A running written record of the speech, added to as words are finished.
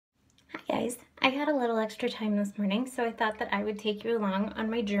guys, I had a little extra time this morning, so I thought that I would take you along on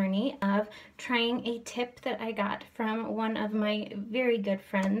my journey of trying a tip that I got from one of my very good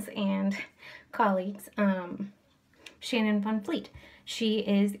friends and colleagues, Shannon Von Fleet. She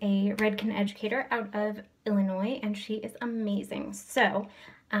is a Redken educator out of Illinois, and she is amazing. So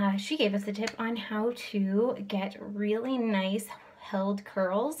she gave us a tip on how to get really nice held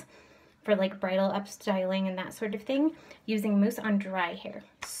curls for like bridal upstyling and that sort of thing using mousse on dry hair.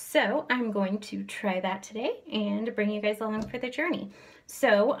 So I'm going to try that today and bring you guys along for the journey.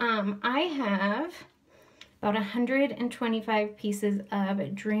 So I have about 125 pieces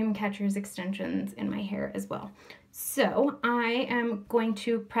of Dream Catchers extensions in my hair as well. So I am going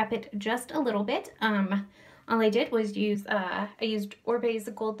to prep it just a little bit. All I did was use, I used Orbe's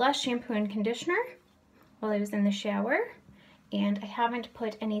Gold Lush shampoo and conditioner while I was in the shower, and I haven't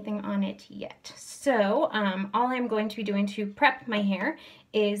put anything on it yet. So all I'm going to be doing to prep my hair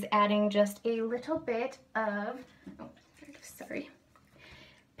is adding just a little bit of,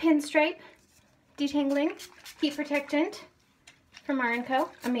 pinstripe detangling heat protectant from r&co,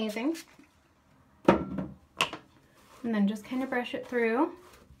 amazing. And then just kind of brush it through.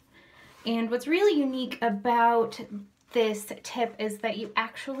 And what's really unique about this tip is that you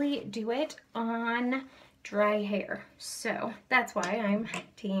actually do it on dry hair. So that's why I'm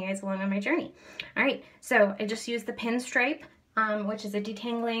taking you guys along on my journey. All right, so I just used the pinstripe, which is a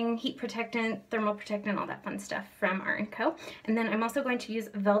detangling, heat protectant, thermal protectant, all that fun stuff from r&co. And then I'm also going to use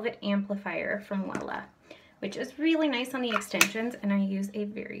Velvet Amplifier from Wella, which is really nice on the extensions, and I use a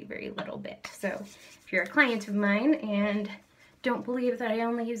very, very little bit. So if you're a client of mine and don't believe that I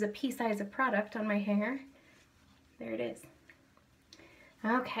only use a pea size of product on my hair, there it is.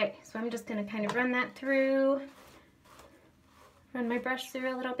 Okay, so I'm just gonna kind of run that through, run my brush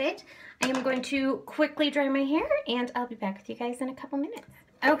through a little bit. I am going to quickly dry my hair, and I'll be back with you guys in a couple minutes.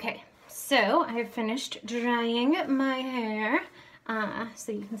 Okay, so I've finished drying my hair.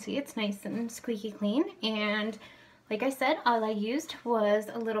 So you can see it's nice and squeaky clean, and like I said, all I used was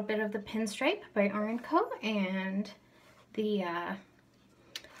a little bit of the pinstripe by r&co and the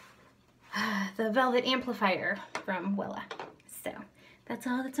Velvet Amplifier from Wella. So that's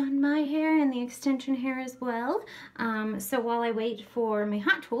all that's on my hair and the extension hair as well. So while I wait for my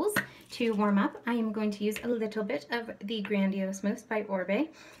hot tools to warm up, I am going to use a little bit of the Grandiose Mousse by Orbe.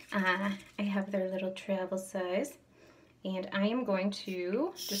 I have their little travel size, and I am going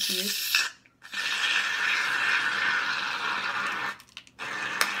to just use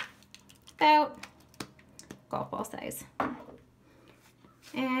about golf ball size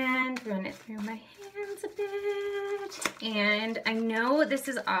and run it through my hands a bit. And I know this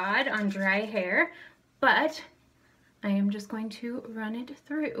is odd on dry hair, but I am just going to run it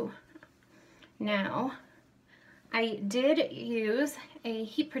through. Now, I did use a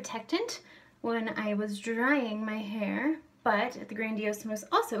heat protectant when I was drying my hair, but the Grandiose Mousse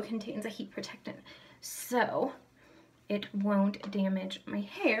also contains a heat protectant, so it won't damage my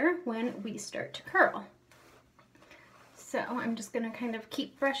hair when we start to curl. So I'm just gonna kind of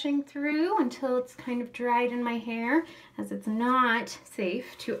keep brushing through until it's kind of dried in my hair, as it's not safe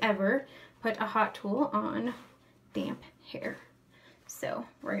to ever put a hot tool on damp hair. So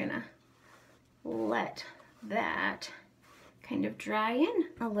we're gonna let that kind of dry in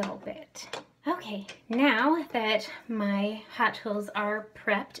a little bit. Okay, now that my hot tools are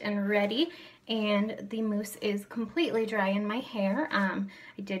prepped and ready and the mousse is completely dry in my hair, I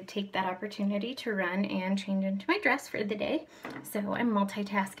did take that opportunity to run and change into my dress for the day, so I'm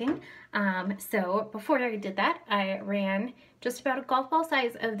multitasking. So before I did that, I ran just about a golf ball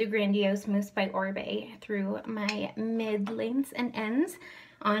size of the Grandiose Mousse by Orbe through my mid lengths and ends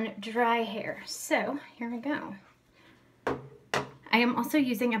on dry hair. So here we go. I am also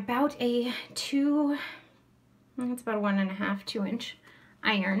using about a it's about a 1.5, 2-inch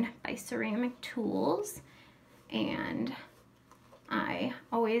iron by Ceramic Tools, and I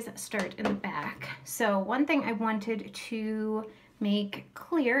always start in the back. So one thing I wanted to make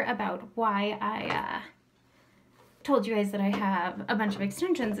clear about why I told you guys that I have a bunch of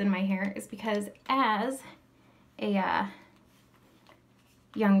extensions in my hair is because as a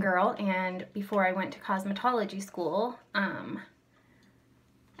young girl, and before I went to cosmetology school,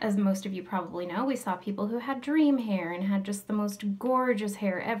 as most of you probably know, we saw people who had dream hair and had just the most gorgeous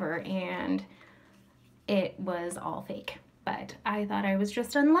hair ever, and it was all fake. But I thought I was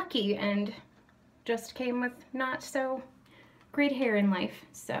just unlucky and just came with not so great hair in life.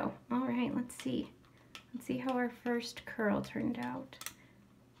 So, all right, let's see. Let's see how our first curl turned out.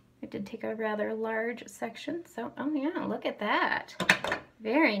 I did take a rather large section, so, oh yeah, look at that.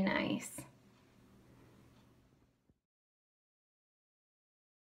 Very nice.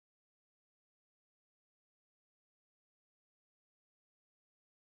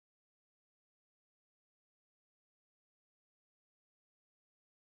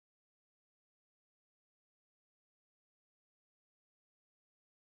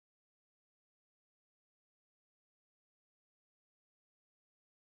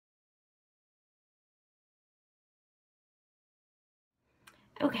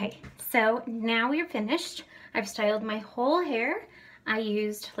 Okay, so now we're finished. I've styled my whole hair. I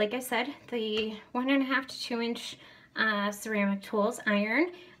used, like I said, the 1.5 to 2 inch ceramic tools,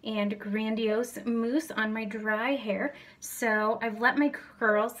 iron, and grandiose mousse on my dry hair. So I've let my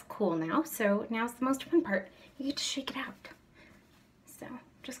curls cool now. So now's the most fun part. You get to shake it out. So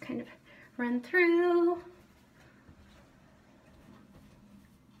just kind of run through.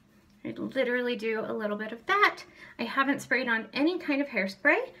 I literally do a little bit of that. I haven't sprayed on any kind of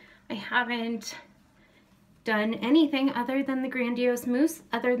hairspray. I haven't done anything other than the grandiose mousse,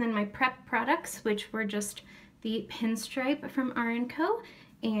 other than my prep products, which were just the pinstripe from r&co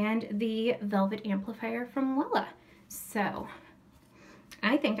and the velvet amplifier from Wella. So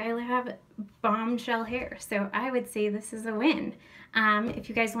I think I have bombshell hair, so I would say this is a win. If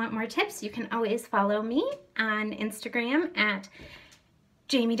you guys want more tips, you can always follow me on Instagram at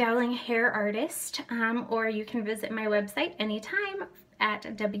Jamie Dowling Hair Artist, or you can visit my website anytime at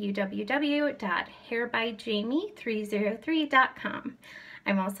www.hairbyjamie303.com.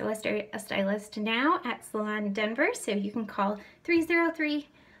 I'm also a stylist now at Salon Denver, so you can call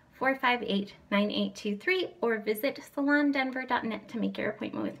 303-458-9823 or visit salondenver.net to make your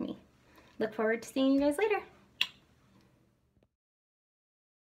appointment with me. Look forward to seeing you guys later.